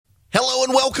Hello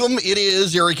and welcome. It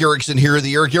is Eric Erickson here,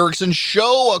 the Eric Erickson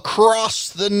Show across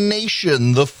the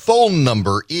nation. The phone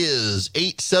number is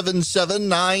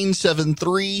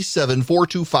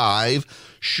 877-973-7425.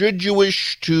 Should you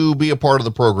wish to be a part of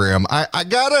the program,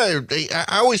 I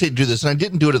always hate to do this, and I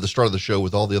didn't do it at the start of the show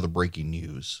with all the other breaking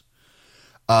news.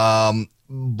 But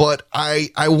I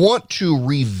want to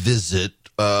revisit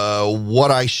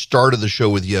what I started the show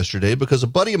with yesterday, because a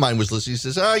buddy of mine was listening. He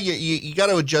says, you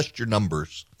got to adjust your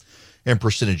numbers and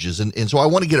percentages. And so I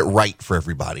want to get it right for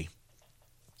everybody.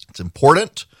 It's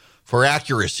important for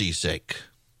accuracy's sake.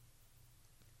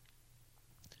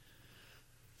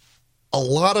 A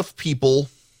lot of people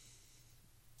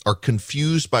are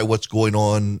confused by what's going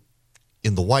on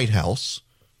in the White House,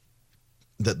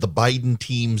 that the Biden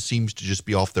team seems to just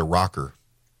be off their rocker.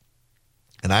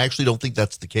 And I actually don't think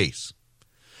that's the case.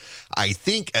 I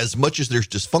think as much as there's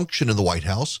dysfunction in the White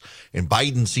House, and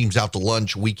Biden seems out to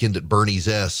lunch weekend at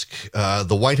Bernie's-esque,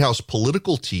 the White House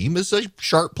political team is a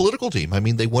sharp political team. I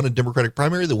mean, they won a Democratic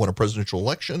primary. They won a presidential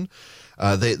election.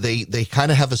 They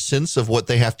kind of have a sense of what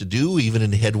they have to do, even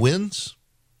in headwinds.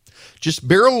 Just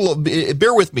bear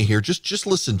with me here. Just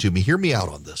listen to me. Hear me out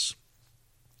on this.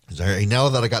 Now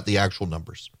that I got the actual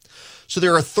numbers. So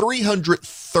there are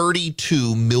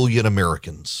 332 million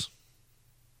Americans.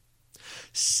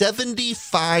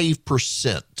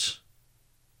 75%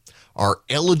 are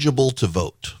eligible to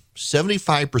vote.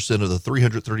 75% of the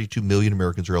 332 million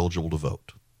Americans are eligible to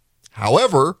vote.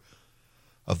 However,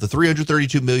 of the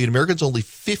 332 million Americans, only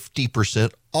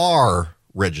 50% are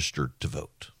registered to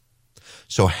vote.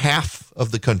 So half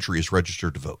of the country is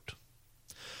registered to vote.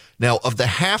 Now, of the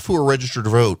half who are registered to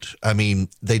vote, I mean,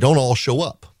 they don't all show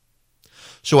up.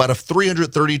 So out of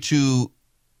 332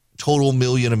 total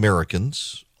million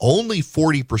Americans, only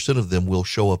 40% of them will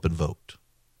show up and vote.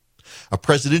 A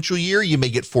presidential year, you may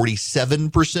get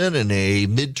 47%. In a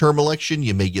midterm election,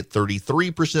 you may get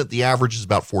 33%. The average is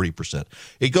about 40%.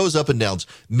 It goes up and down.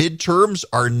 Midterms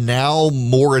are now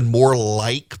more and more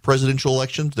like presidential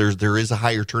elections. There is a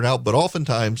higher turnout, but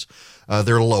oftentimes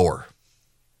they're lower.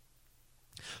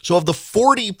 So of the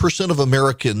 40% of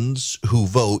Americans who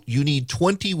vote, you need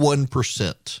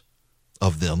 21%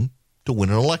 of them to win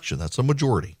an election. That's a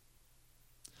majority.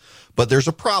 But there's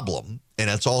a problem, and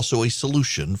it's also a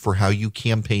solution for how you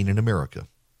campaign in America.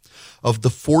 Of the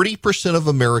 40% of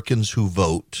Americans who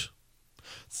vote,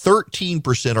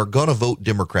 13% are going to vote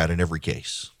Democrat in every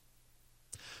case.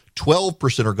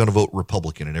 12% are going to vote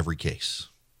Republican in every case.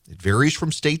 It varies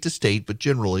from state to state, but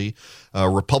generally,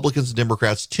 Republicans and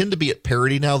Democrats tend to be at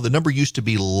parity now. The number used to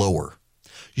be lower.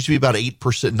 It used to be about 8%,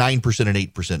 9% and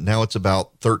 8%. Now it's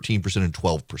about 13% and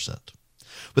 12%.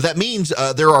 But that means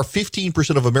there are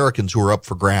 15% of Americans who are up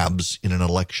for grabs in an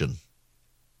election.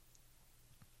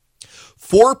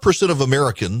 4% of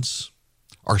Americans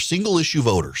are single-issue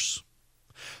voters.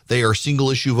 They are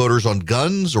single-issue voters on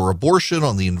guns or abortion,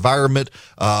 on the environment,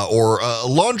 or a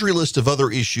laundry list of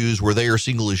other issues where they are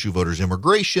single-issue voters.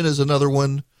 Immigration is another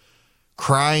one.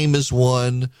 Crime is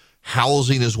one.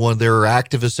 Housing is one. There are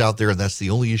activists out there, and that's the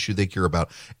only issue they care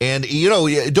about. And,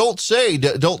 don't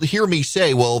hear me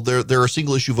say, well, there are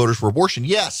single-issue voters for abortion.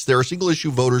 Yes, there are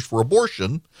single-issue voters for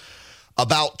abortion.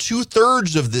 About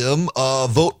 2/3 of them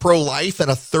vote pro-life, and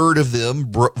 1/3 of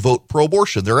them vote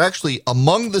pro-abortion. They're actually,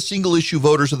 among the single-issue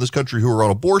voters in this country who are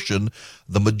on abortion,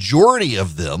 the majority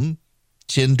of them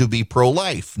tend to be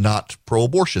pro-life, not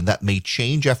pro-abortion. That may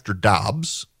change after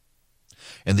Dobbs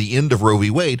and the end of Roe v.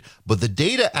 Wade, but the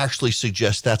data actually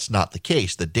suggests that's not the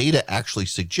case. The data actually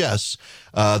suggests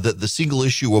that the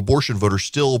single-issue abortion voters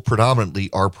still predominantly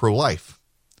are pro-life.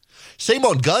 Same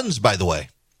on guns, by the way.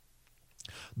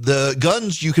 The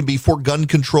guns, you can be for gun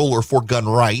control or for gun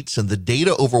rights, and the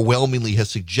data overwhelmingly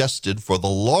has suggested for the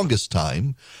longest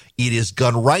time it is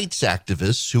gun rights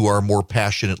activists who are more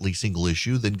passionately single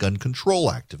issue than gun control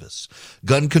activists.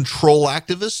 Gun control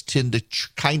activists tend to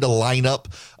kind of line up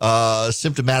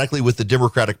symptomatically with the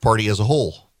Democratic Party as a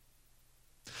whole.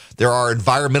 There are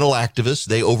environmental activists.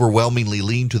 They overwhelmingly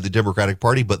lean to the Democratic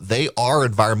Party, but they are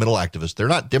environmental activists. They're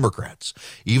not Democrats.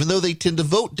 Even though they tend to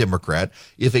vote Democrat,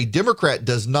 if a Democrat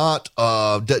does not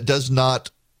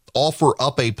offer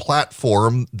up a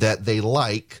platform that they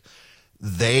like,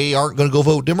 they aren't going to go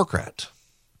vote Democrat.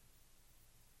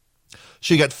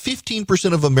 So you got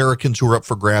 15% of Americans who are up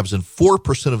for grabs, and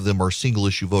 4% of them are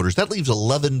single-issue voters. That leaves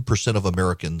 11% of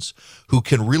Americans who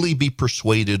can really be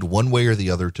persuaded one way or the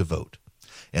other to vote.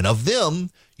 And of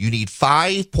them, you need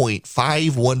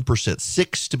 5.51%,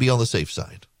 6 to be on the safe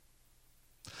side.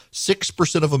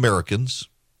 6% of Americans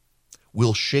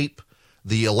will shape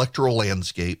the electoral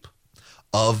landscape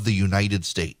of the United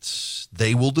States.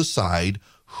 They will decide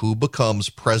who becomes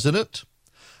president,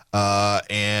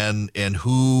 and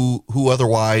who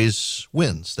otherwise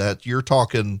wins. That you're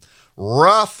talking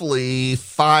roughly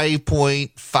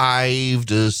 5.5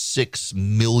 to 6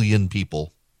 million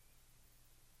people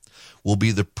will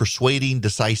be the persuading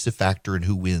decisive factor in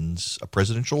who wins a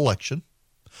presidential election.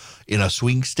 In a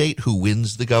swing state, who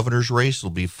wins the governor's race will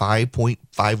be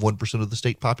 5.51% of the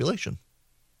state population.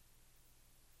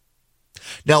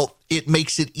 Now, it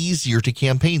makes it easier to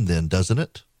campaign then, doesn't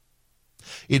it?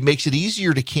 It makes it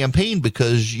easier to campaign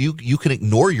because you can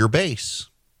ignore your base.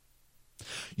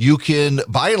 You can,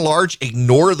 by and large,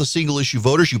 ignore the single issue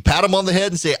voters. You pat them on the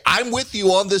head and say, I'm with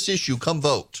you on this issue, come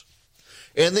vote.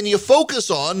 And then you focus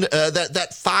on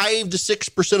that 5 to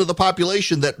 6% of the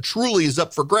population that truly is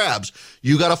up for grabs.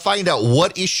 You got to find out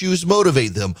what issues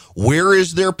motivate them. Where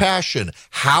is their passion?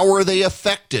 How are they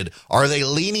affected? Are they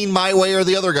leaning my way or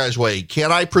the other guy's way?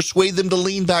 Can I persuade them to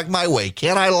lean back my way?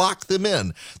 Can I lock them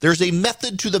in? There's a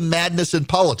method to the madness in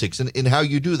politics in how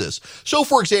you do this. So,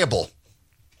 for example,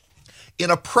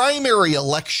 in a primary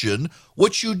election,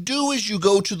 what you do is you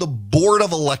go to the Board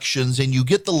of Elections and you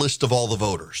get the list of all the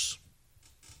voters.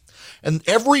 And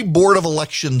every board of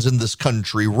elections in this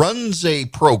country runs a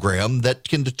program that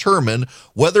can determine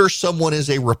whether someone is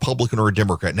a Republican or a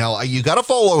Democrat. Now, you got to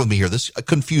follow with me here. This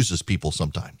confuses people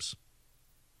sometimes.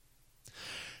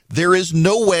 There is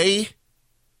no way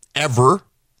ever,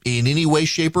 in any way,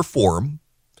 shape, or form,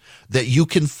 that you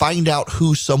can find out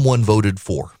who someone voted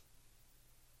for.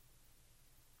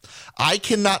 I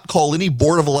cannot call any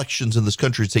board of elections in this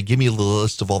country and say, give me the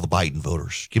list of all the Biden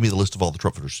voters. Give me the list of all the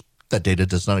Trump voters. That data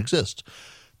does not exist.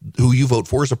 Who you vote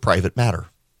for is a private matter.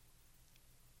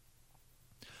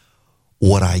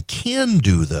 What I can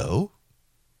do, though,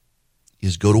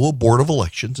 is go to a board of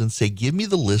elections and say, give me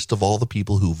the list of all the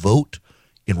people who vote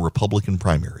in Republican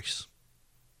primaries.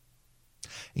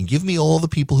 And give me all the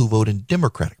people who vote in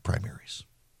Democratic primaries.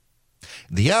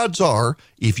 The odds are,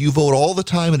 if you vote all the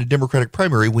time in a Democratic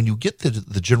primary, when you get to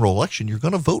the general election, you're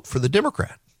going to vote for the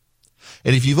Democrat.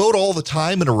 And if you vote all the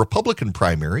time in a Republican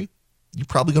primary, you're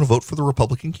probably going to vote for the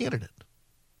Republican candidate.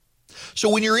 So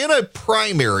when you're in a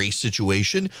primary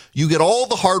situation, you get all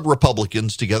the hard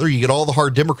Republicans together, you get all the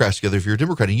hard Democrats together if you're a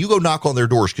Democrat, and you go knock on their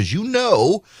doors because you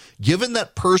know, given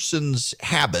that person's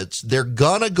habits, they're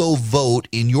going to go vote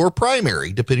in your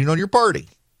primary, depending on your party.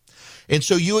 And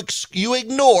so you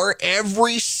ignore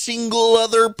every single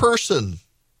other person.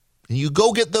 And you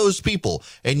go get those people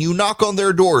and you knock on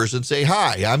their doors and say,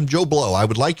 hi, I'm Joe Blow. I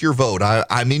would like your vote.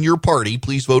 I'm in your party.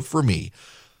 Please vote for me.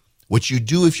 What you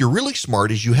do if you're really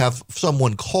smart is you have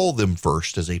someone call them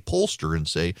first as a pollster and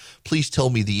say, please tell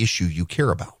me the issue you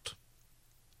care about.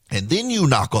 And then you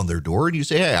knock on their door and you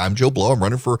say, hey, I'm Joe Blow. I'm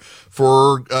running for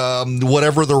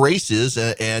whatever the race is.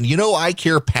 And you know, I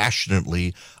care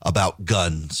passionately about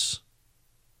guns.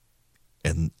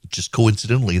 And just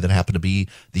coincidentally, that happened to be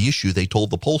the issue they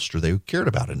told the pollster they cared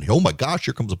about. And oh my gosh,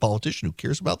 here comes a politician who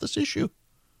cares about this issue.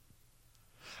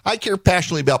 I care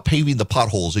passionately about paving the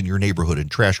potholes in your neighborhood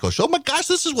and trash collection. Oh my gosh,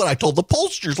 this is what I told the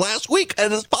pollsters last week.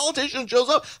 And this politician shows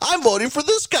up, I'm voting for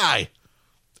this guy.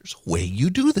 There's a way you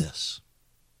do this.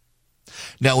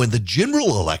 Now, in the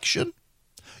general election,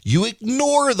 you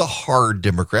ignore the hard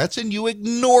Democrats and you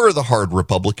ignore the hard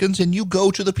Republicans and you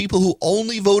go to the people who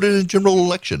only voted in a general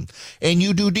election and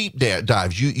you do deep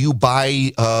dives. You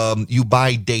buy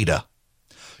data.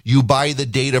 You buy the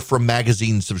data from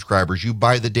magazine subscribers. You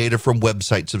buy the data from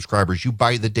website subscribers. You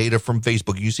buy the data from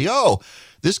Facebook. You see, oh,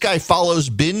 this guy follows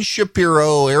Ben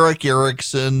Shapiro, Eric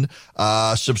Erickson,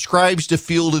 subscribes to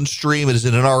Field and Stream, and is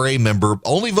an NRA member,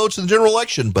 only votes in the general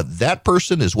election, but that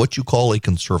person is what you call a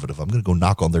conservative. I'm going to go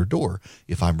knock on their door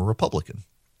if I'm a Republican.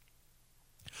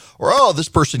 Or, oh, this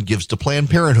person gives to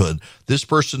Planned Parenthood. This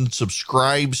person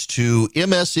subscribes to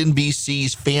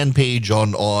MSNBC's fan page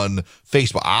on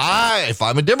Facebook. If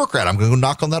I'm a Democrat, I'm going to go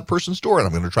knock on that person's door and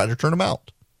I'm going to try to turn them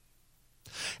out.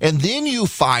 And then you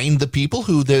find the people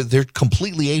who they're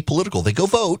completely apolitical. They go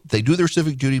vote. They do their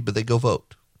civic duty, but they go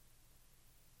vote.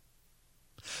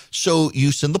 So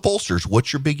you send the pollsters,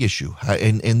 what's your big issue?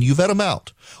 And you vet them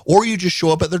out. Or you just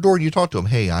show up at their door and you talk to them.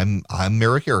 Hey, I'm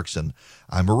Eric Erickson.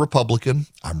 I'm a Republican.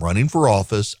 I'm running for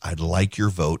office. I'd like your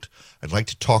vote. I'd like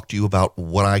to talk to you about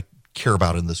what I care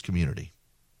about in this community.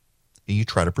 And you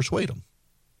try to persuade them.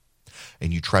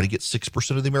 And you try to get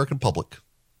 6% of the American public.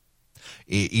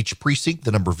 Each precinct,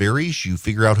 the number varies. You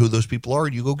figure out who those people are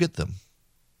and you go get them.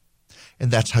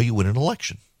 And that's how you win an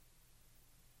election.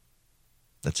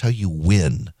 That's how you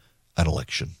win an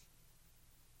election.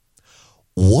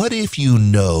 What if you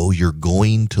know you're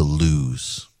going to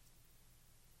lose?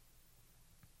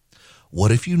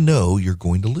 What if you know you're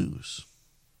going to lose?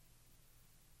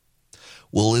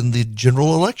 Well, in the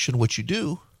general election, what you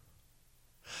do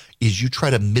is you try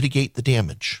to mitigate the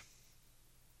damage.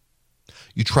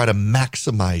 You try to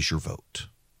maximize your vote.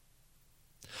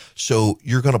 So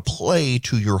you're going to play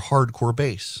to your hardcore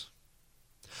base.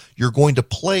 You're going to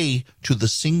play to the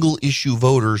single issue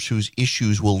voters whose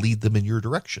issues will lead them in your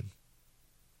direction.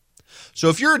 So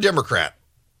if you're a Democrat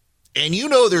and you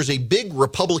know there's a big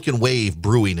Republican wave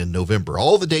brewing in November,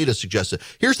 all the data suggests it.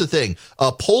 Here's the thing.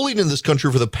 Polling in this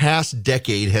country for the past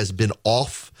decade has been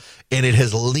off, and it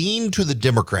has leaned to the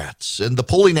Democrats. And the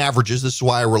polling averages, this is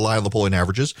why I rely on the polling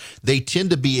averages, they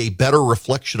tend to be a better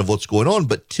reflection of what's going on.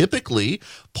 But typically,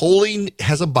 polling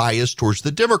has a bias towards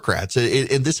the Democrats.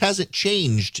 And this hasn't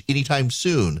changed anytime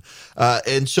soon.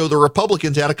 And so the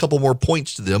Republicans add a couple more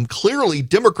points to them. Clearly,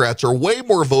 Democrats are way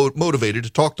more motivated to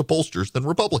talk to pollsters than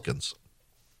Republicans.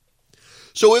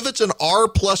 So if it's an R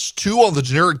plus 2 on the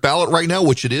generic ballot right now,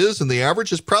 which it is, and the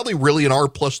average is probably really an R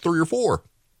plus 3 or 4.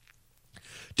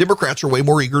 Democrats are way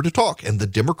more eager to talk, and the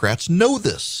Democrats know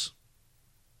this.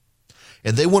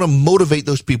 And they want to motivate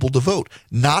those people to vote,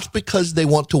 not because they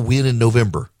want to win in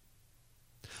November,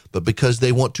 but because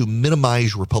they want to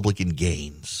minimize Republican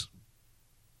gains.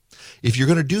 If you're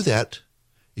going to do that,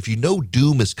 if you know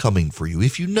doom is coming for you,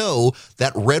 if you know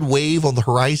that red wave on the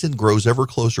horizon grows ever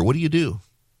closer, what do?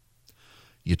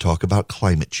 You talk about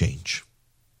climate change.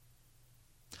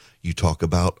 You talk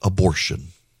about abortion.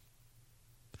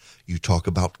 You talk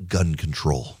about gun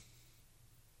control.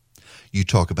 You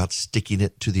talk about sticking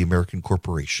it to the American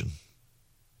corporation.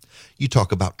 You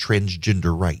talk about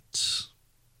transgender rights.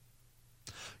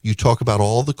 You talk about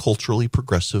all the culturally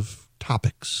progressive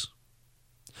topics.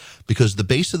 Because the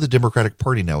base of the Democratic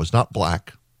Party now is not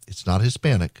black, it's not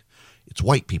Hispanic, it's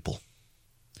white people.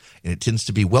 And it tends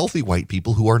to be wealthy white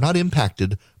people who are not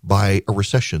impacted by a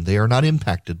recession. They are not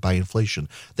impacted by inflation.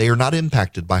 They are not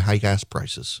impacted by high gas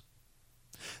prices.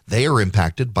 They are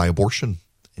impacted by abortion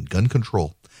and gun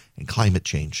control and climate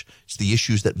change. It's the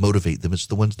issues that motivate them. It's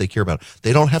the ones they care about.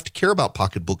 They don't have to care about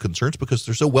pocketbook concerns because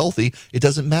they're so wealthy, it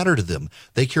doesn't matter to them.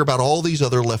 They care about all these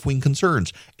other left-wing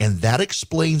concerns. And that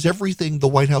explains everything the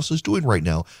White House is doing right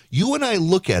now. You and I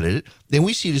look at it, and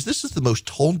we see it as this is the most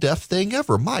tone-deaf thing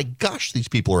ever. My gosh, these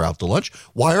people are out to lunch.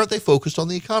 Why aren't they focused on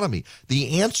the economy?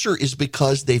 The answer is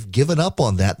because they've given up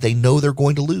on that. They know they're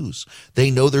going to lose. They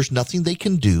know there's nothing they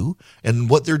can do. And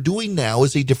what they're doing now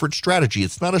is a different strategy.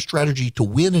 It's not a strategy to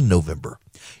win in November.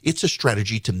 It's a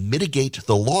strategy to mitigate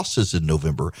the losses in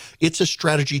November. It's a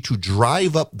strategy to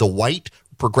drive up the white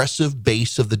progressive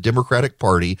base of the Democratic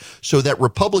Party so that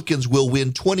Republicans will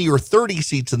win 20 or 30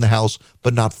 seats in the House,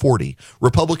 but not 40.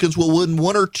 Republicans will win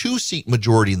 1 or 2 seat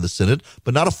majority in the Senate,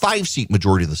 but not a 5-seat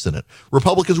majority in the Senate.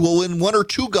 Republicans will win 1 or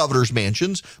 2 governor's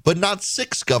mansions, but not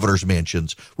 6 governor's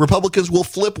mansions. Republicans will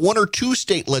flip 1 or 2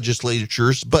 state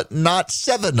legislatures, but not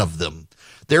 7 of them.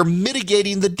 They're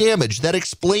mitigating the damage. That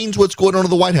explains what's going on in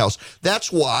the White House.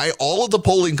 That's why all of the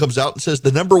polling comes out and says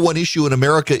the number one issue in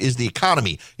America is the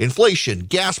economy, inflation,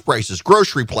 gas prices,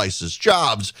 grocery prices,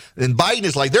 jobs. And Biden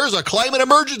is like, there's a climate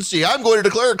emergency. I'm going to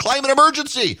declare a climate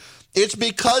emergency. It's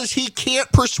because he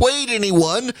can't persuade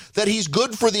anyone that he's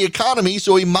good for the economy,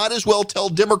 so he might as well tell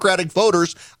Democratic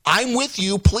voters, I'm with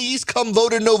you, please come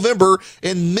vote in November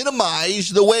and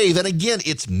minimize the wave. And again,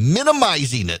 it's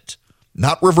minimizing it,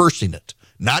 not reversing it.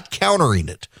 Not countering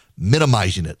it,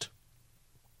 minimizing it.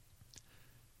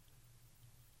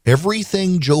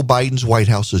 Everything Joe Biden's White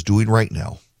House is doing right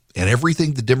now, and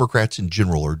everything the Democrats in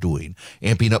general are doing,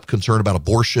 amping up concern about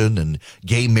abortion and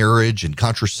gay marriage and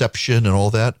contraception and all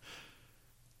that,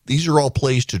 these are all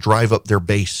plays to drive up their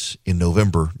base in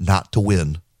November, not to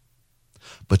win,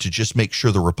 but to just make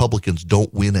sure the Republicans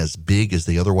don't win as big as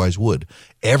they otherwise would.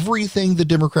 Everything the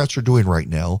Democrats are doing right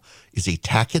now is a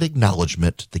tacit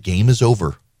acknowledgement the game is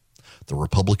over. The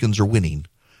Republicans are winning,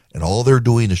 and all they're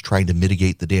doing is trying to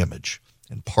mitigate the damage.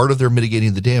 And part of their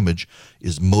mitigating the damage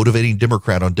is motivating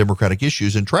Democrat on Democratic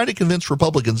issues and trying to convince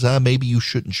Republicans, maybe you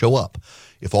shouldn't show up.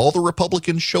 If all the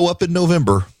Republicans show up in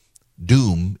November,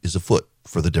 doom is afoot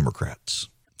for the Democrats.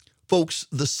 Folks,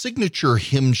 the signature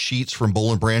hymn sheets from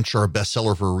Boll & Branch are a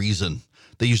bestseller for a reason.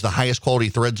 They use the highest quality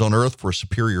threads on earth for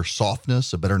superior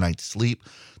softness, a better night's sleep.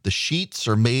 The sheets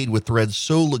are made with threads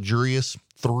so luxurious,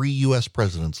 3 U.S.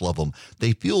 presidents love them.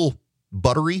 They feel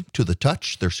buttery to the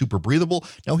touch. They're super breathable.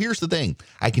 Now, here's the thing.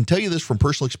 I can tell you this from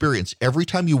personal experience. Every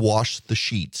time you wash the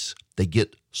sheets, they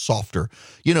get softer.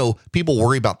 You know, people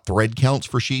worry about thread counts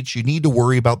for sheets. You need to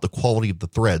worry about the quality of the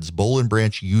threads. Boll &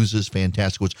 Branch uses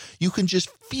fantastic ones. You can just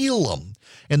feel them,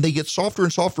 and they get softer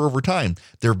and softer over time.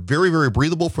 They're very, very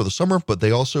breathable for the summer, but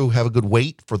they also have a good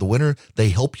weight for the winter. They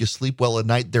help you sleep well at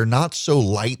night. They're not so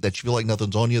light that you feel like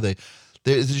nothing's on you.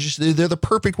 They're the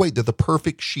perfect weight. They're the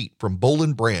perfect sheet from Boll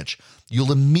 & Branch.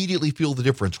 You'll immediately feel the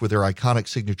difference with their iconic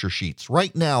signature sheets.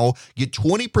 Right now, get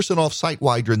 20% off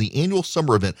site-wide during the annual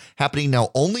summer event happening now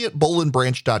only at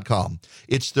bollandbranch.com.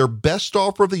 It's their best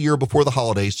offer of the year before the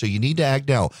holidays, so you need to act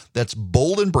now. That's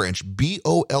Boll & Branch,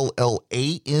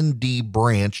 BOLLAND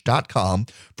branch.com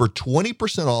for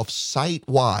 20% off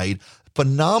site-wide.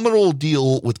 Phenomenal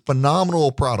deal with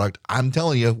phenomenal product. I'm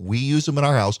telling you, we use them in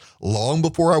our house. Long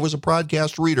before I was a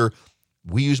podcast reader,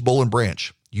 we use Boll &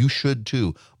 Branch. You should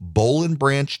too.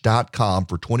 bollandbranch.com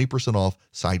for 20% off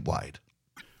site-wide.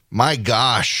 My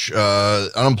gosh,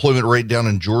 unemployment rate down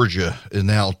in Georgia is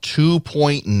now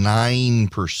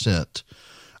 2.9%.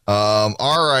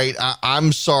 All right,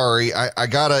 I'm sorry. I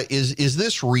gotta, is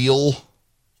this real?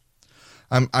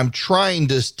 I'm trying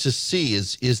to see,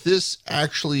 is this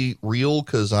actually real?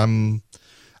 Because whether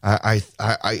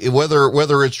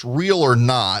it's real or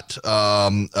not,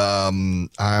 I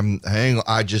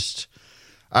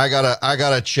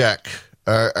gotta check.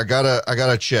 I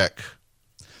gotta check.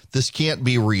 This can't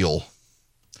be real.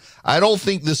 I don't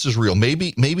think this is real.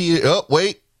 Maybe. Oh,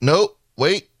 wait, no,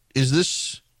 wait.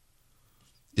 It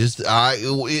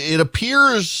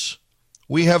appears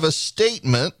we have a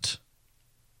statement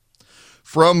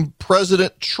from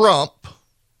President Trump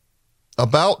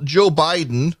about Joe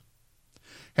Biden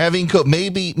having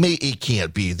maybe it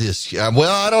can't be this.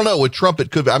 Well, I don't know. With Trump, it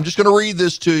could be. I'm just going to read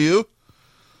this to you.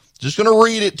 Just going to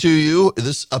read it to you.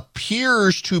 This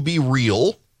appears to be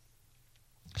real.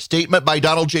 Statement by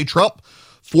Donald J. Trump,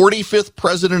 45th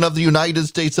President of the United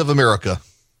States of America.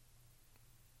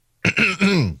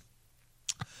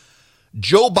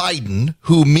 Joe Biden,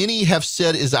 who many have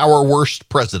said is our worst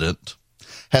president,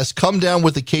 has come down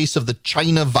with a case of the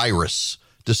China virus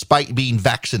despite being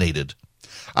vaccinated.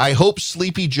 I hope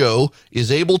Sleepy Joe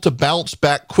is able to bounce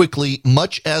back quickly,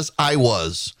 much as I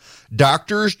was.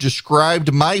 Doctors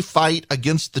described my fight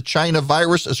against the China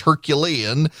virus as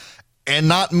Herculean, and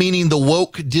not meaning the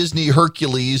woke Disney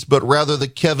Hercules, but rather the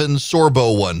Kevin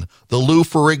Sorbo one, the Lou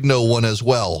Ferrigno one as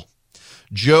well.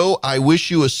 Joe, I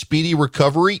wish you a speedy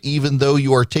recovery, even though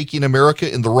you are taking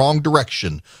America in the wrong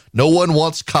direction. No one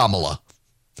wants Kamala.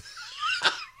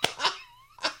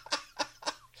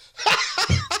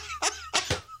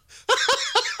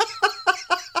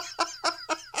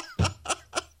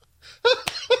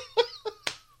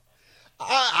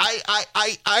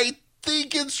 I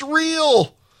think it's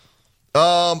real.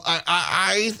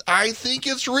 I think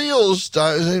it's real.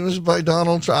 It was by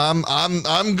Donald Trump. I'm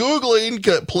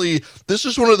Googling. Please, this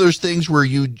is one of those things where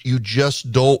you just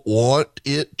don't want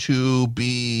it to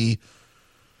be.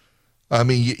 I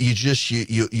mean,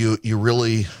 you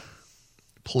really,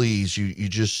 please,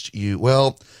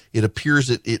 well, it appears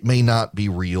that it may not be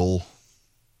real.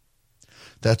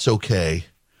 That's okay,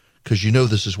 because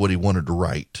this is what he wanted to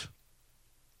write.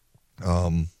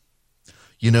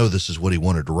 This is what he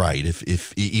wanted to write.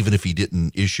 Even if he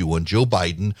didn't issue one, Joe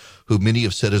Biden, who many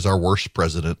have said is our worst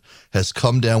president, has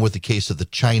come down with the case of the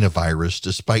China virus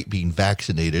despite being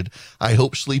vaccinated. I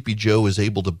hope Sleepy Joe is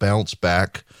able to bounce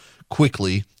back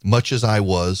quickly, much as I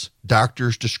was.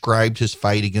 Doctors described his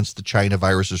fight against the China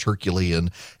virus as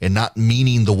Herculean, and not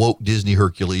meaning the woke Disney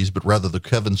Hercules, but rather the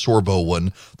Kevin Sorbo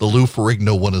one, the Lou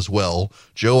Ferrigno one as well.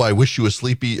 Joe, I wish you a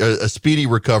speedy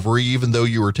recovery, even though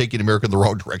you were taking America in the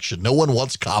wrong direction. No one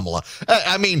wants Kamala.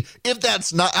 I mean, if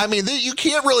that's not, you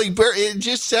can't really, it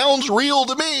just sounds real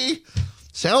to me.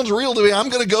 Sounds real to me. I'm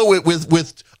going to go with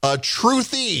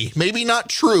truthy. Maybe not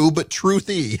true, but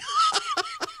truthy.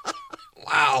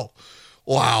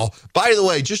 Wow. By the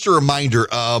way, just a reminder,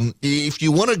 if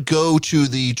you want to go to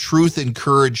the Truth and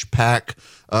Courage PAC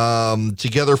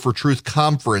Together for Truth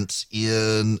conference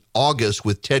in August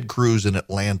with Ted Cruz in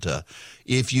Atlanta,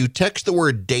 if you text the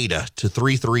word data to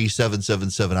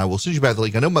 33777, I will send you back the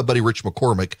link. I know my buddy Rich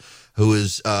McCormick, who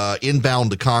is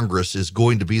inbound to Congress, is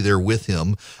going to be there with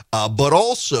him. But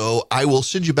also, I will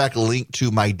send you back a link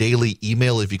to my daily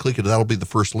email. If you click it, that'll be the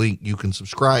first link. You can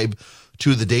subscribe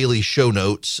to the daily show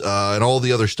notes and all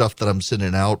the other stuff that I'm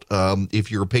sending out. If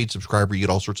you're a paid subscriber, you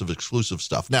get all sorts of exclusive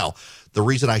stuff. Now, the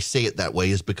reason I say it that way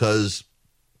is because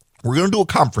we're going to do a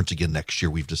conference again next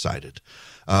year, we've decided.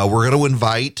 We're going to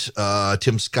invite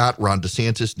Tim Scott, Ron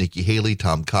DeSantis, Nikki Haley,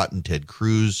 Tom Cotton, Ted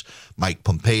Cruz, Mike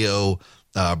Pompeo,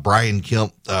 Brian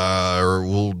Kemp.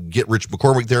 We'll get Rich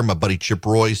McCormick there, my buddy Chip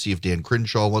Roy, see if Dan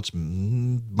Crenshaw wants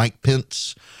Mike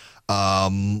Pence.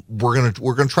 We're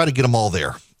gonna try to get them all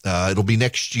there. It'll be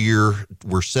next year.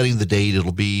 We're setting the date.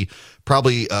 It'll be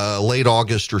probably late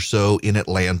August or so in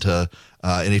Atlanta.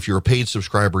 And if you're a paid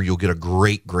subscriber, you'll get a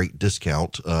great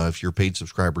discount. If you're a paid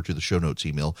subscriber to the show notes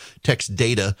email, text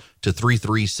DATA to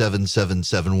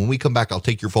 33777. When we come back, I'll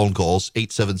take your phone calls,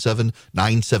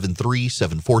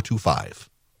 877-973-7425.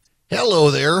 Hello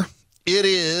there. It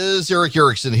is Eric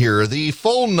Erickson here. The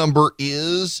phone number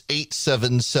is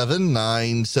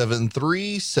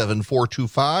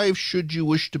 877-973-7425 should you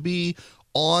wish to be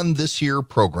on this here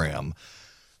program.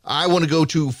 I want to go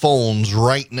to phones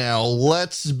right now.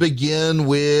 Let's begin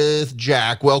with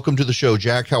Jack. Welcome to the show,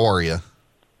 Jack. How are you?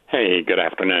 Hey, good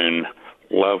afternoon.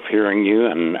 Love hearing you,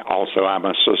 and also I'm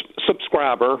a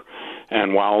subscriber,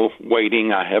 and while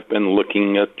waiting, I have been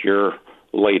looking at your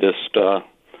latest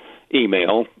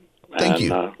email. Thank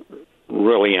you.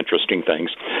 Really interesting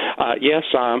things. Yes,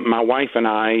 my wife and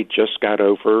I just got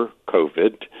over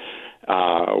COVID.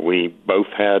 We both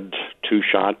had 2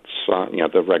 shots,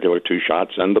 the regular 2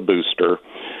 shots and the booster.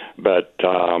 But,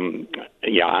 I'm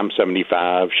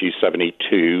 75, she's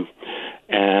 72.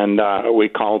 And we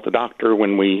called the doctor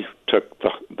when we took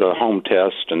the home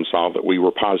test and saw that we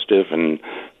were positive and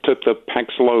took the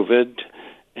Paxlovid.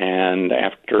 And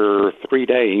after 3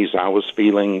 days, I was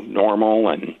feeling normal,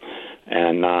 and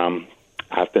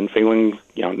I've been feeling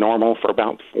normal for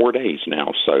about 4 days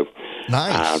now. So,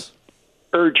 nice.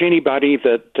 Urge anybody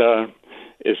that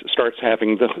starts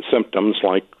having the symptoms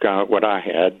like what I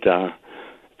had to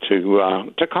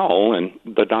call and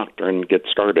the doctor and get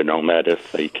started on that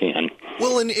if they can.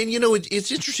 Well, and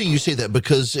it's interesting you say that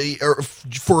because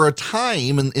for a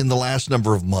time in the last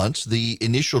number of months, the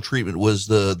initial treatment was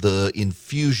the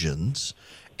infusions,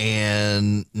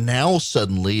 and now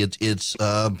suddenly it's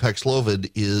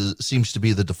Paxlovid seems to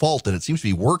be the default, and it seems to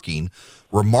be working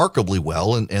remarkably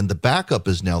well, and the backup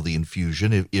is now the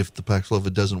infusion if the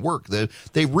Paxlovid doesn't work.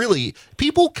 They really,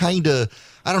 people kind of,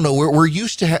 I don't know, we're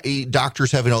used to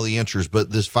doctors having all the answers,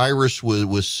 but this virus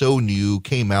was so new,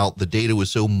 came out, the data was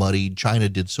so muddied, China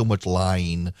did so much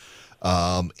lying,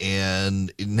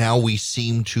 and now we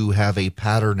seem to have a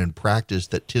pattern and practice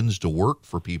that tends to work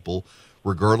for people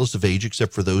regardless of age,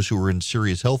 except for those who are in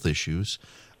serious health issues.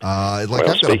 I've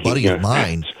got a buddy of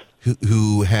mine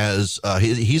who has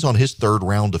he's on his 3rd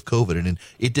round of COVID, and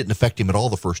it didn't affect him at all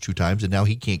the first 2 times, and now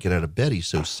he can't get out of bed. He's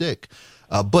so sick,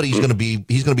 but he's going to be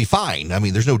fine. I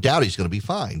mean, there's no doubt he's going to be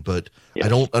fine. But yes. I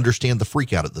don't understand the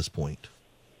freak out at this point.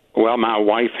 Well, my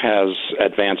wife has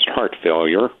advanced heart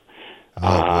failure,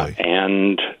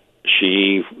 and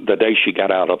the day she got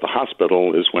out of the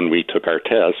hospital is when we took our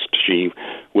test. She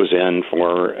was in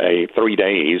for 3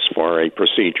 days for a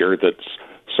procedure that's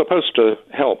supposed to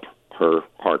help her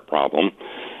heart problem.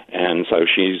 And so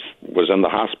she was in the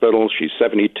hospital. She's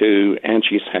 72, and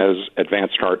she has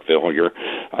advanced heart failure.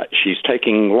 She's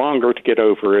taking longer to get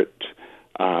over it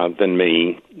than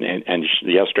me. And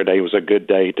yesterday was a good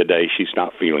day. Today she's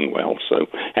not feeling well. So,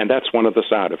 and that's one of the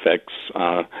side effects.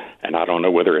 And I don't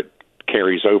know whether it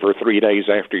carries over 3 days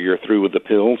after you're through with the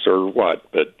pills or what.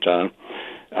 But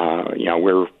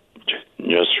we're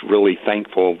just really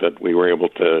thankful that we were able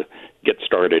to get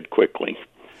started quickly.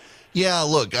 Yeah,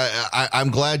 look,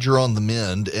 I'm glad you're on the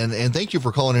mend, and thank you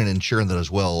for calling in and sharing that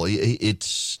as well.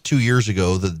 It's 2 years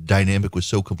ago, the dynamic was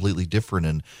so completely different,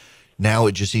 and now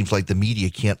it just seems like the media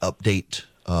can't update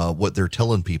what they're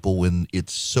telling people when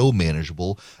it's so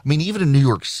manageable. I mean, even in New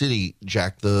York City,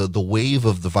 Jack, the wave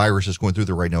of the virus that's going through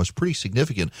there right now is pretty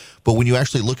significant. But when you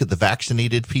actually look at the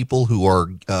vaccinated people who are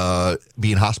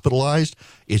being hospitalized,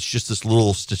 it's just this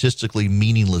little statistically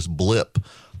meaningless blip.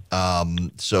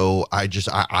 So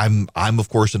I'm of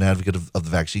course an advocate of the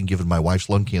vaccine, given my wife's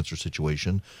lung cancer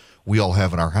situation we all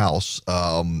have in our house.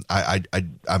 I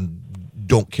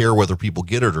don't care whether people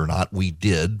get it or not. We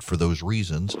did for those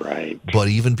reasons. Right. But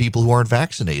even people who aren't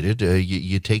vaccinated,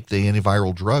 you take the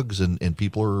antiviral drugs and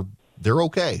people they're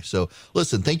okay. So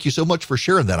listen, thank you so much for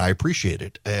sharing that. I appreciate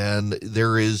it. And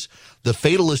there is the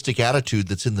fatalistic attitude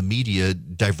that's in the media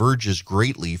diverges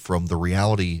greatly from the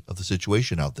reality of the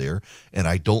situation out there. And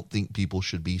I don't think people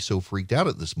should be so freaked out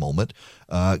at this moment,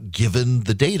 given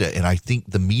the data. And I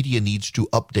think the media needs to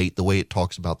update the way it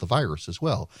talks about the virus as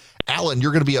well. Alan,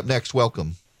 you're going to be up next.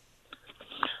 Welcome.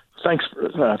 Thanks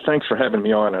for having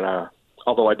me on. And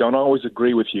although I don't always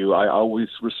agree with you, I always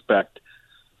respect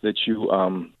that you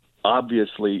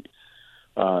obviously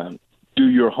do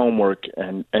your homework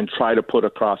and try to put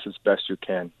across as best you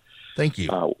can. Thank you.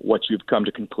 What you've come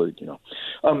to conclude.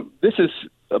 This is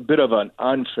a bit of an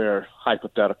unfair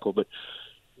hypothetical, but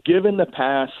given the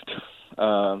past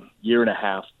year and a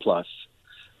half plus,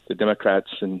 the Democrats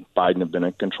and Biden have been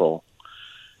in control.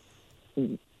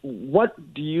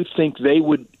 what do you think they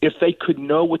would, if they could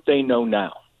know what they know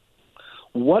now,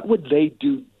 what would they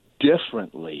do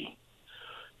differently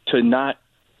to not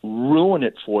ruin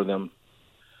it for them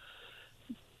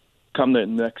come the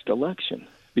next election?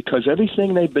 Because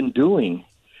everything they've been doing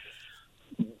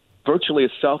virtually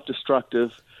is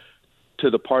self-destructive to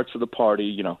the parts of the party,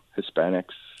 you know,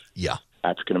 Hispanics,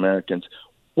 African Americans.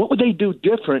 What would they do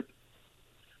different,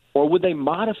 or would they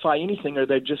modify anything? Or are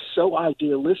they just so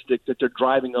idealistic that they're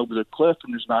driving over the cliff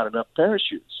and there's not enough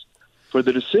parachutes for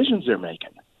the decisions they're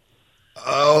making?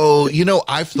 Oh, you know,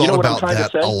 I've thought about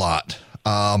that a lot.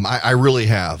 I really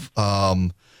have.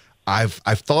 I've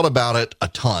thought about it a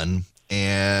ton,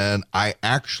 and I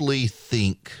actually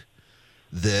think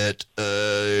that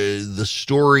the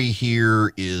story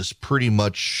here is pretty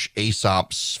much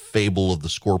Aesop's fable of the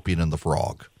scorpion and the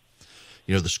frog.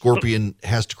 You know, the scorpion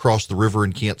has to cross the river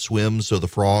and can't swim, so the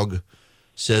frog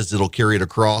says it'll carry it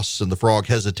across, and the frog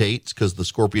hesitates because the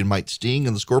scorpion might sting,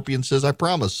 and the scorpion says, I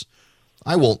promise,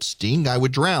 I won't sting, I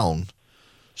would drown.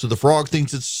 So the frog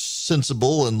thinks it's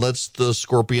sensible and lets the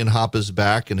scorpion hop his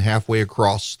back, and halfway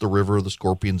across the river, the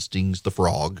scorpion stings the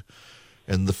frog.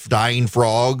 And the dying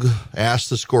frog asks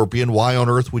the scorpion, why on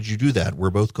earth would you do that? We're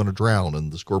both going to drown.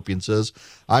 And the scorpion says,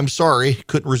 I'm sorry,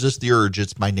 couldn't resist the urge.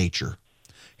 It's my nature.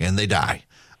 And they die.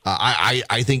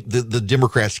 I think the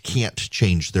Democrats can't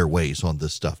change their ways on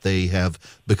this stuff. They have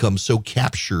become so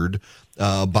captured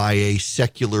by a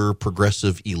secular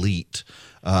progressive elite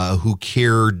who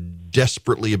care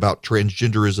desperately about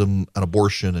transgenderism and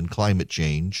abortion and climate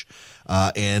change,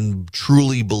 and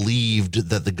truly believed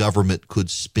that the government could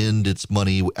spend its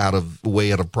money out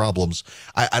of problems.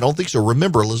 I don't think so.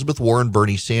 Remember, Elizabeth Warren,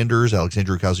 Bernie Sanders,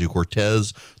 Alexandria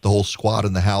Ocasio-Cortez, the whole squad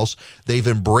in the House, they've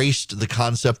embraced the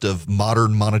concept of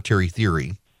modern monetary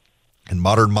theory. And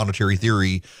modern monetary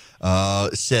theory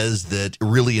says that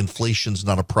really inflation's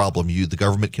not a problem. The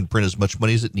government can print as much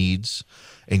money as it needs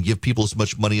and give people as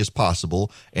much money as possible.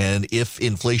 And if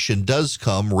inflation does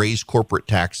come, raise corporate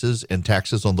taxes and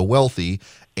taxes on the wealthy,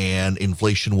 and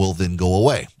inflation will then go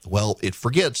away. Well, it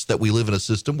forgets that we live in a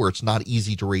system where it's not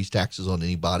easy to raise taxes on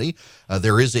anybody.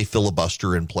 There is a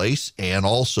filibuster in place, and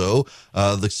also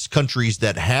the countries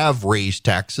that have raised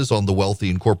taxes on the wealthy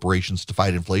and corporations to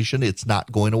fight inflation, it's not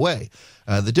going away.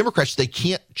 The Democrats, they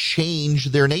can't change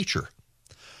their nature.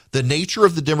 The nature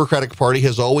of the Democratic Party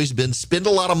has always been spend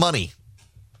a lot of money.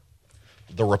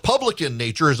 The Republican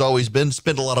nature has always been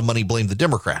spend a lot of money, blame the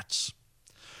Democrats.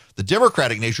 The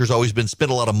Democratic nature has always been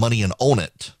spend a lot of money and own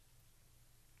it.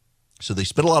 So they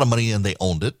spent a lot of money and they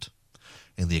owned it.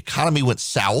 And the economy went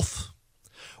south.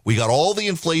 We got all the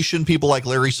inflation people like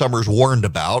Larry Summers warned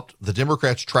about. The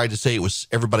Democrats tried to say it was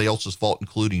everybody else's fault,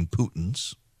 including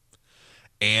Putin's.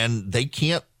 And they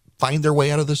can't find their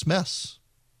way out of this mess.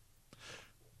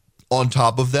 On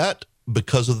top of that,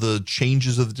 because of the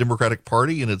changes of the Democratic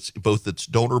Party and both its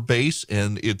donor base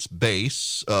and its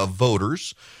base of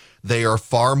voters, they are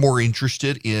far more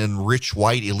interested in rich,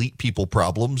 white, elite people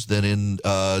problems than in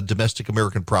domestic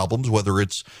American problems, whether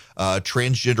it's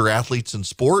transgender athletes in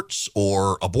sports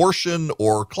or abortion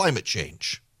or climate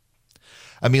change.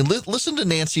 I mean, listen to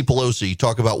Nancy Pelosi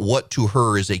talk about what to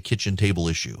her is a kitchen table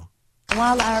issue.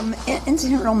 While our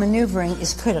internal maneuvering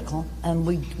is critical and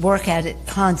we work at it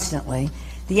constantly,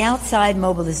 the outside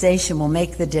mobilization will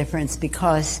make the difference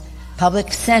because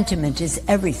public sentiment is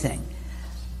everything,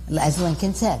 as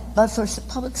Lincoln said. But for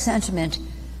public sentiment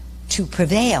to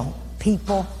prevail,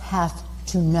 people have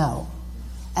to know.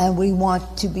 And we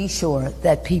want to be sure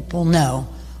that people know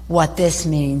what this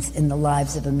means in the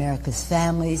lives of America's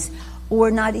families,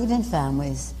 or not even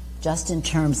families, just in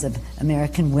terms of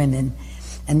American women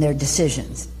and their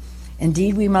decisions.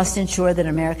 Indeed, we must ensure that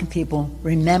American people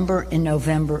remember in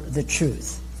November the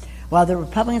truth. While the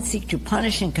Republicans seek to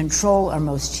punish and control our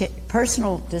most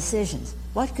personal decisions,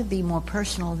 what could be more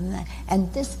personal than that?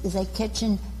 And this is a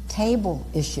kitchen table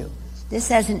issue. This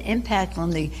has an impact on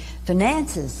the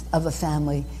finances of a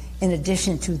family, in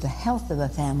addition to the health of a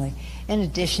family, in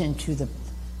addition to the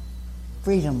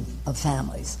freedom of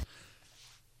families.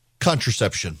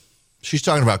 Contraception. She's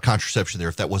talking about contraception there,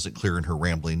 if that wasn't clear in her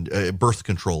rambling. Birth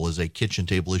control is a kitchen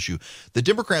table issue. The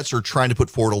Democrats are trying to put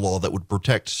forward a law that would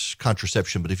protect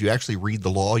contraception, but if you actually read the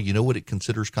law, you know what it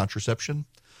considers contraception?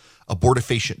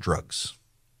 Abortifacient drugs.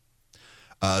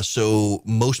 So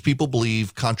most people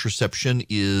believe contraception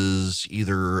is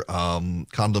either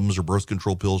condoms or birth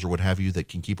control pills or what have you that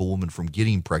can keep a woman from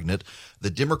getting pregnant. The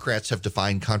Democrats have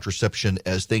defined contraception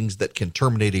as things that can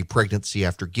terminate a pregnancy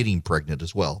after getting pregnant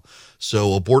as well.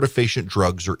 So abortifacient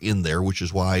drugs are in there, which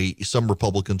is why some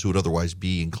Republicans who would otherwise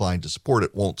be inclined to support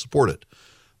it won't support it.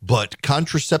 But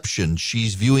contraception,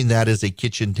 she's viewing that as a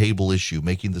kitchen table issue,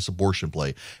 making this abortion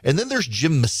play. And then there's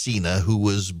Jim Messina, who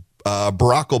was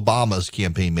Barack Obama's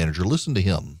campaign manager. Listen to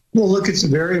him. Well, look, it's a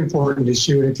very important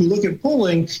issue. And if you look at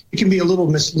polling, it can be a little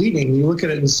misleading. You look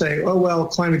at it and say, oh, well,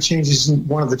 climate change isn't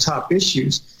one of the top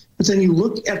issues. But then you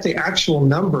look at the actual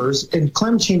numbers, and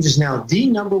climate change is now the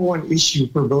number one issue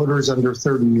for voters under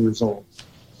 30 years old.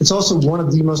 It's also one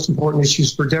of the most important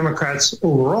issues for Democrats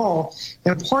overall.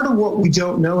 And part of what we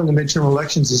don't know in the midterm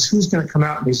elections is who's going to come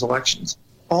out in these elections.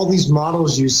 All these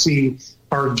models you see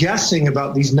are guessing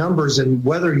about these numbers and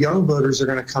whether young voters are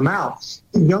going to come out.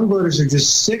 And young voters are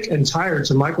just sick and tired,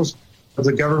 to Michael's, of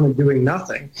the government doing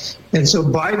nothing. And so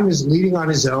Biden is leading on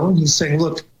his own. He's saying,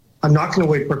 look, I'm not going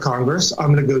to wait for Congress.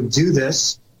 I'm going to go do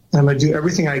this. I'm going to do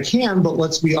everything I can. But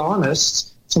let's be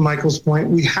honest, to Michael's point,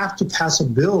 we have to pass a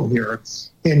bill here.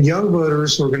 And young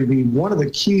voters, who are going to be one of the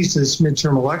keys to this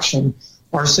midterm election,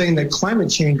 are saying that climate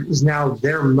change is now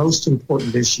their most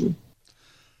important issue.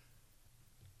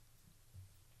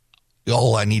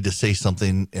 Y'all, I need to say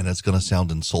something, and it's going to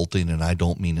sound insulting, and I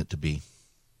don't mean it to be.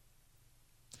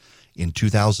 In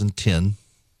 2010,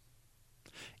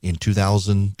 in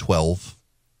 2012,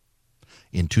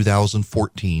 in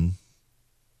 2014,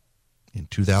 in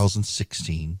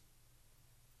 2016,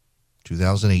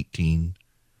 2018,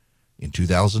 in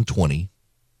 2020,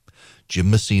 Jim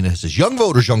Messina says, young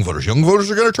voters are going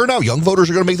to turn out. Young voters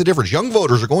are going to make the difference. Young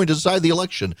voters are going to decide the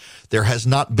election. There has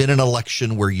not been an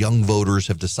election where young voters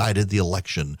have decided the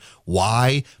election.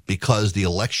 Why? Because the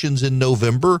election's in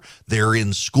November. They're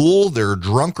in school. They're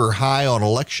drunk or high on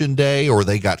election day, or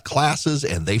they got classes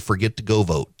and they forget to go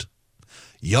vote.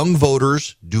 Young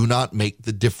voters do not make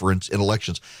the difference in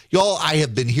elections. Y'all, I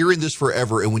have been hearing this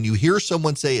forever, and when you hear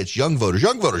someone say it's young voters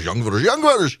make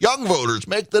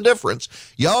the difference.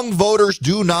 Young voters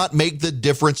do not make the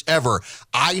difference ever.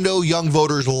 I know young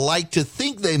voters like to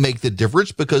think they make the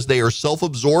difference because they are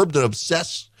self-absorbed and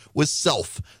obsessed with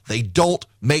self. They don't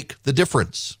make the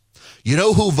difference. You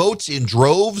know who votes in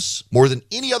droves more than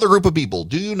any other group of people?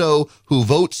 Do you know who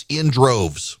votes in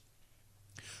droves?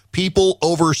 People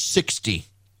over 60.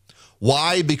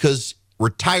 Why? Because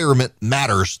retirement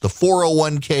matters. The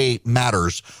 401k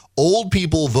matters. Old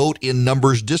people vote in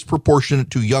numbers disproportionate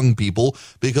to young people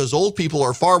because old people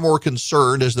are far more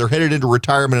concerned as they're headed into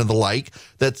retirement and the like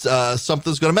that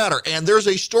something's going to matter. And there's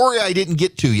a story I didn't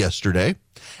get to yesterday,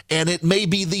 and it may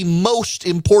be the most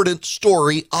important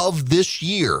story of this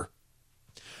year.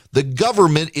 The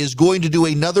government is going to do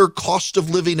another cost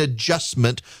of living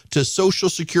adjustment to Social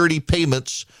Security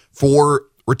payments for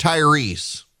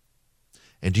retirees.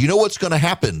 And do you know what's going to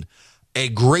happen? A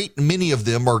great many of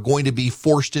them are going to be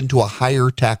forced into a higher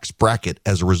tax bracket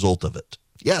as a result of it.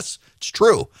 Yes, it's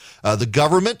true. The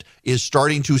government is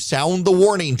starting to sound the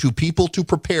warning to people to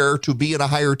prepare to be in a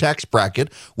higher tax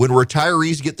bracket. When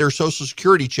retirees get their Social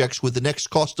Security checks with the next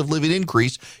cost of living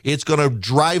increase, it's going to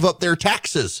drive up their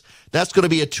taxes. That's going to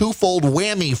be a twofold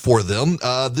whammy for them.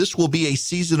 This will be a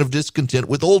season of discontent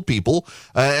with old people.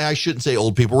 I shouldn't say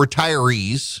old people,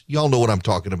 retirees. Y'all know what I'm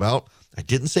talking about. I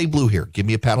didn't say blue here. Give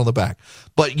me a pat on the back.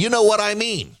 But you know what I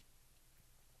mean.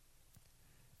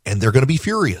 And they're going to be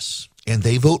furious. And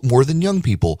they vote more than young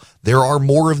people. There are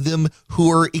more of them who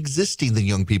are existing than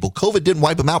young people. COVID didn't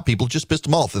wipe them out, people. Just pissed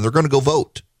them off. And they're going to go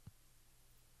vote.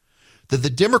 That the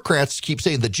Democrats keep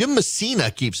saying, that Jim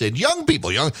Messina keeps saying, young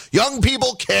people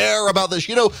care about this.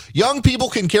 You know, young people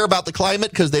can care about the climate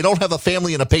because they don't have a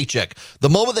family and a paycheck. The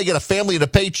moment they get a family and a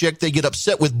paycheck, they get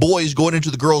upset with boys going into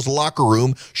the girls' locker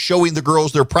room, showing the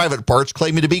girls their private parts,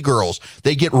 claiming to be girls.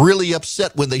 They get really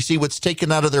upset when they see what's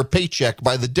taken out of their paycheck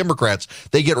by the Democrats.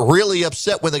 They get really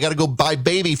upset when they got to go buy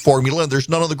baby formula and there's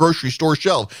none on the grocery store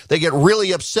shelf. They get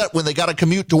really upset when they got to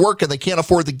commute to work and they can't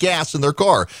afford the gas in their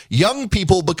car. Young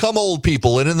people become old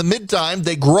people, and in the meantime,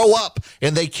 they grow up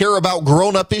and they care about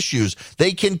grown-up issues.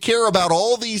 They can care about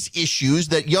all these issues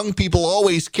that young people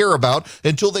always care about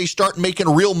until they start making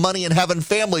real money and having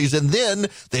families, and then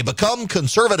they become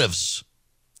conservatives.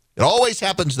 It always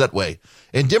happens that way.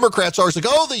 And Democrats are always like,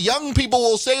 oh, the young people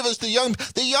will save us. The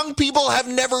young people have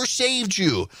never saved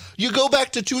you. You go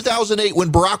back to 2008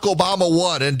 when Barack Obama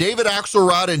won and David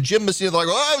Axelrod and Jim Messina, they're like,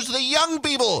 oh, it was the young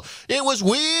people.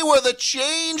 We were the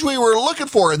change we were looking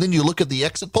for. And then you look at the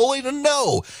exit polling and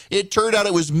no, it turned out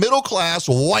it was middle-class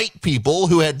white people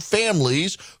who had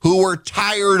families who were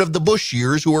tired of the Bush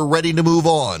years, who were ready to move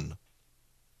on.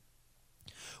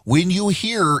 When you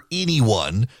hear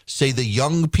anyone say the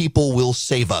young people will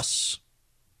save us,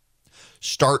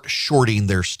 start shorting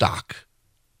their stock,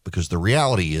 because the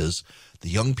reality is the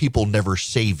young people never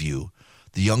save you.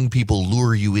 The young people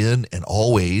lure you in, and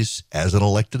always, as an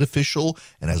elected official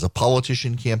and as a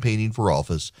politician campaigning for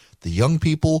office, the young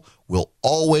people will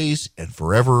always and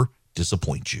forever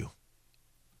disappoint you.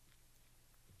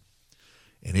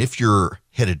 And if you're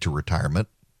headed to retirement,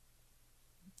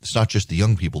 it's not just the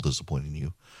young people disappointing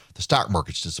you. The stock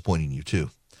market's disappointing you too.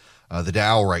 The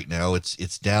Dow right now,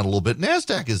 it's down a little bit.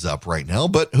 NASDAQ is up right now,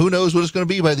 but who knows what it's going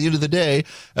to be by the end of the day.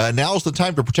 Now's the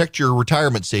time to protect your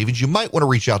retirement savings. You might want to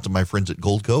reach out to my friends at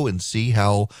Goldco and see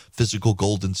how physical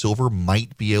gold and silver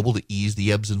might be able to ease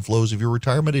the ebbs and flows of your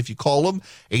retirement. If you call them,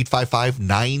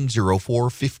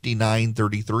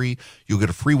 855-904-5933, you'll get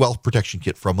a free wealth protection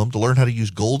kit from them to learn how to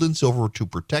use gold and silver to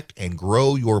protect and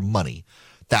grow your money.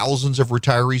 Thousands of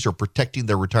retirees are protecting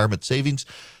their retirement savings.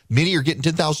 Many are getting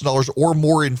 $10,000 or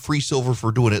more in free silver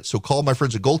for doing it. So call my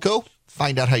friends at Goldco.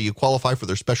 Find out how you qualify for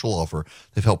their special offer.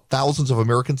 They've helped thousands of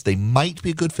Americans. They might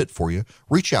be a good fit for you.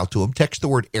 Reach out to them. Text the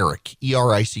word ERIC,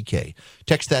 E-R-I-C-K.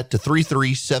 Text that to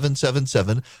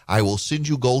 33777. I will send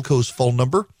you Goldco's phone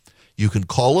number. You can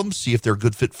call them, see if they're a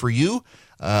good fit for you.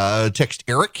 Text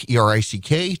ERIC,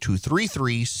 E-R-I-C-K, to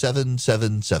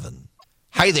 33777.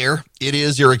 Hi there, it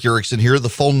is Eric Erickson here. The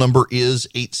phone number is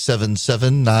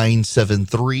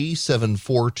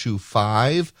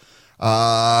 877-973-7425.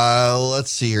 Let's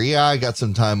see here. Yeah, I got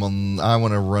some time on. I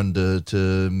want to run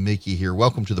to Mickey here.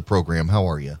 Welcome to the program. How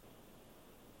are you?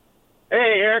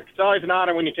 Hey, Eric. It's always an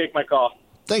honor when you take my call.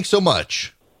 Thanks so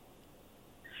much.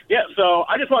 Yeah, so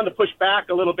I just wanted to push back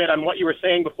a little bit on what you were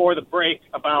saying before the break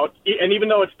about, and even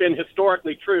though it's been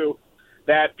historically true,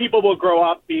 that people will grow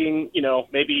up being,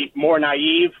 maybe more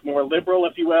naive, more liberal,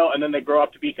 if you will, and then they grow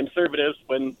up to be conservatives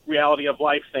when reality of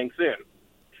life sinks in.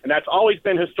 And that's always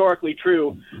been historically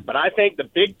true. But I think the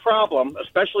big problem,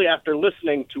 especially after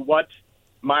listening to what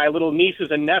my little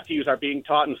nieces and nephews are being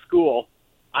taught in school,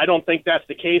 I don't think that's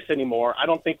the case anymore. I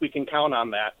don't think we can count on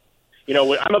that.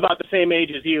 I'm about the same age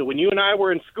as you. When you and I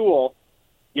were in school,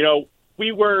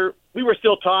 we were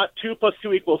still taught 2 +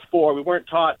 2 = 4. We weren't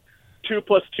taught 2 +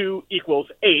 2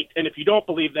 = 8, and if you don't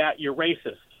believe that, you're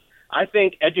racist. I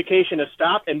think education has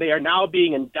stopped, and they are now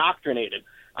being indoctrinated.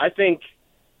 I think,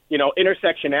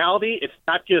 intersectionality, it's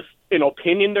not just an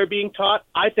opinion they're being taught.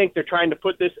 I think they're trying to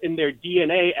put this in their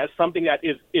DNA as something that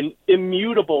is an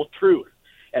immutable truth.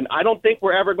 And I don't think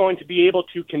we're ever going to be able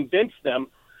to convince them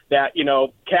that,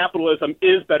 capitalism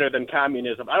is better than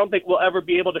communism. I don't think we'll ever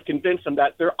be able to convince them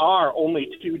that there are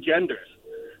only 2 genders.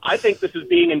 I think this is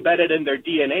being embedded in their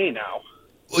DNA now.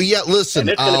 Well, yeah, listen. And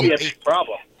it's going to be a big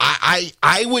problem.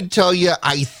 I would tell you,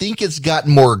 I think it's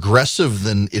gotten more aggressive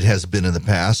than it has been in the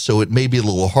past, so it may be a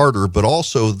little harder, but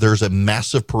also there's a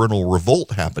massive parental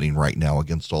revolt happening right now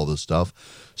against all this stuff.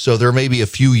 So there may be a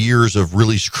few years of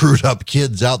really screwed up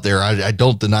kids out there. I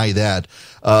don't deny that.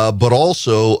 But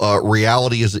also,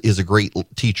 reality is a great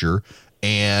teacher.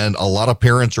 And a lot of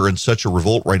parents are in such a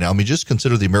revolt right now. I mean, just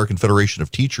consider the American Federation of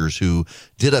Teachers, who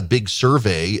did a big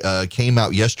survey, came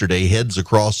out yesterday, heads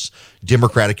across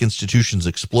Democratic institutions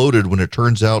exploded when it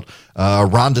turns out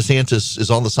Ron DeSantis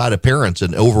is on the side of parents,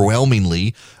 and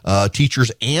overwhelmingly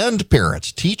teachers and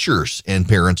parents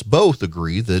both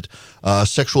agree that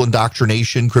sexual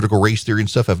indoctrination, critical race theory and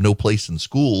stuff have no place in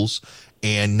schools.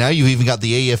 And now you've even got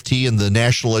the AFT and the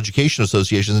National Education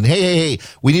Association. And hey,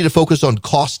 we need to focus on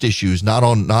cost issues, not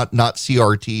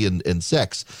CRT and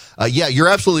sex. Yeah, you're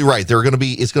absolutely right. It's going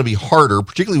to be harder,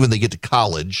 particularly when they get to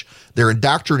college. They're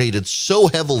indoctrinated so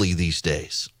heavily these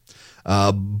days.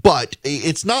 But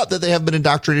it's not that they have been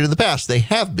indoctrinated in the past. They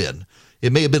have been.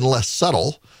 It may have been less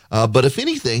subtle, but if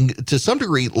anything, to some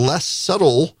degree, less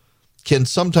subtle can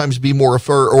sometimes be more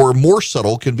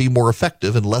subtle can be more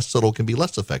effective, and less subtle can be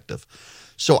less effective.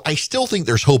 So I still think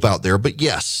there's hope out there, but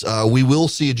yes, we will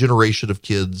see a generation of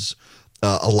kids,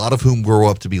 a lot of whom grow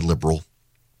up to be liberal,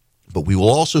 but we will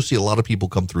also see a lot of people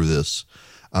come through this,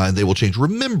 and they will change.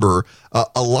 Remember,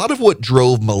 a lot of what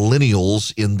drove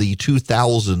millennials in the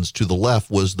 2000s to the left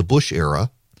was the Bush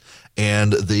era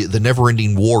and the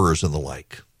never-ending wars and the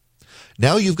like.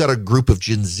 Now you've got a group of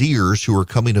Gen Zers who are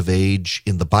coming of age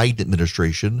in the Biden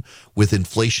administration with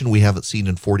inflation we haven't seen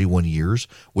in 41 years,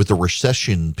 with a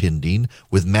recession pending,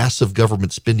 with massive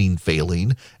government spending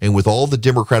failing, and with all the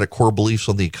Democratic core beliefs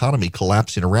on the economy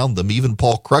collapsing around them. Even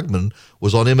Paul Krugman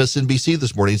was on MSNBC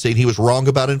this morning saying he was wrong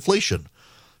about inflation.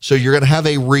 So you're going to have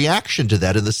a reaction to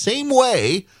that in the same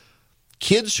way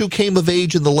kids who came of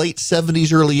age in the late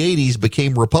 70s, early 80s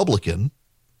became Republican.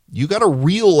 You got a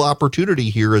real opportunity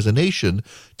here as a nation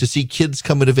to see kids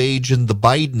coming of age in the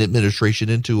Biden administration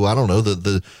into, I don't know,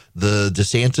 the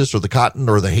DeSantis or the Cotton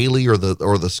or the Haley or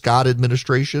the Scott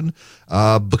administration,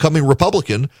 becoming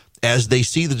Republican. as they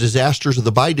see the disasters of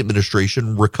the Biden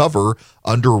administration recover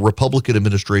under a Republican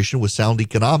administration with sound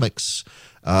economics.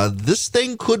 This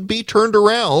thing could be turned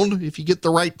around if you get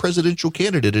the right presidential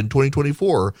candidate in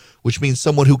 2024, which means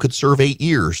someone who could serve 8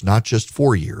 years, not just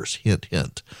 4 years. Hint,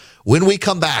 hint. When we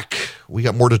come back, we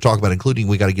got more to talk about, including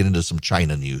we got to get into some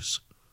China news.